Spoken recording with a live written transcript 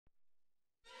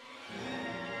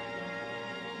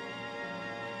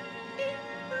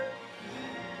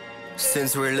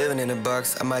Since we're living in a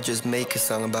box, I might just make a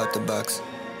song about the box.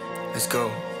 Let's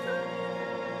go.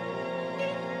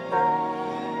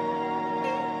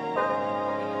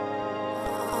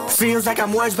 Feels like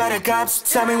I'm watched by the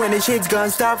cops. Tell me when the shit's gonna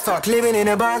stop. Fuck living in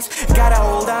a box. Gotta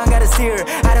hold on, gotta steer.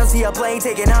 I don't see a plane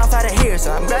taking off out of here,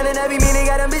 so I'm grinding every minute.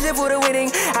 Got ambition for the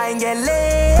winning. I ain't get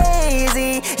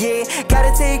lazy, yeah.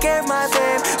 Gotta take care of my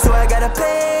fam, so I gotta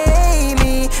pay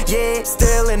me, yeah.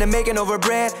 Still in the making over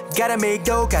bread. Gotta make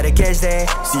dough, gotta catch that.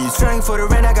 See you trying for the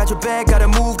rent, I got your back. Gotta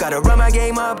move, gotta run my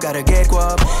game up. Gotta get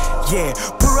guap, yeah.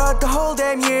 Pour out the whole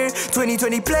damn year.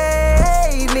 2020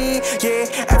 played me,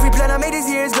 yeah. Every plan I made this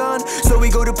year is gone, so we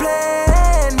go to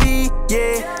plan B,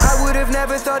 yeah. I would've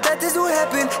never thought that this would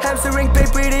happen. Hamstering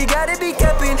paper, they gotta be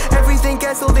capping. Everything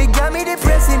canceled, they got me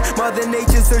depressing. Mother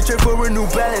Nature searching for a new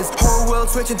balance. Whole world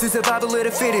switching to survival of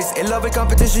the fittest. In love with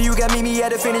competition, you got me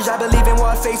at the finish. I believe in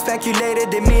what face speculated,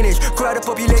 diminish. Crowded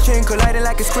population colliding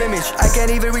like a scrimmage. I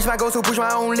can't even reach my goals, so push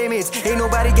my own limits. Ain't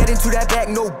nobody getting to that back,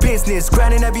 no business.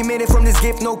 Grinding every minute from this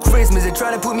gift, no Christmas. They're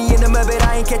trying to put me in the mud, but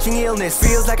I ain't catching illness.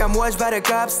 Feels like I'm watched by the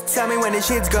cops. Tell me when the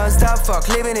shit's gonna stop. Fuck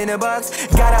living in a box.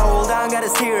 Gotta hold on, gotta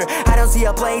steer. I don't see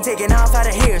a plane taking off out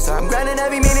of here, so I'm grinding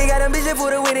every minute. Got ambition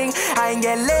for the winning. I ain't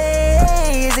get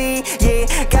lazy,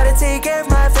 yeah. Gotta take care of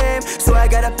my fam, so I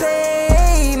gotta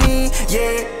pay me,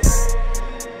 yeah.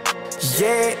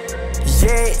 Yeah,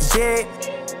 yeah,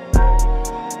 yeah.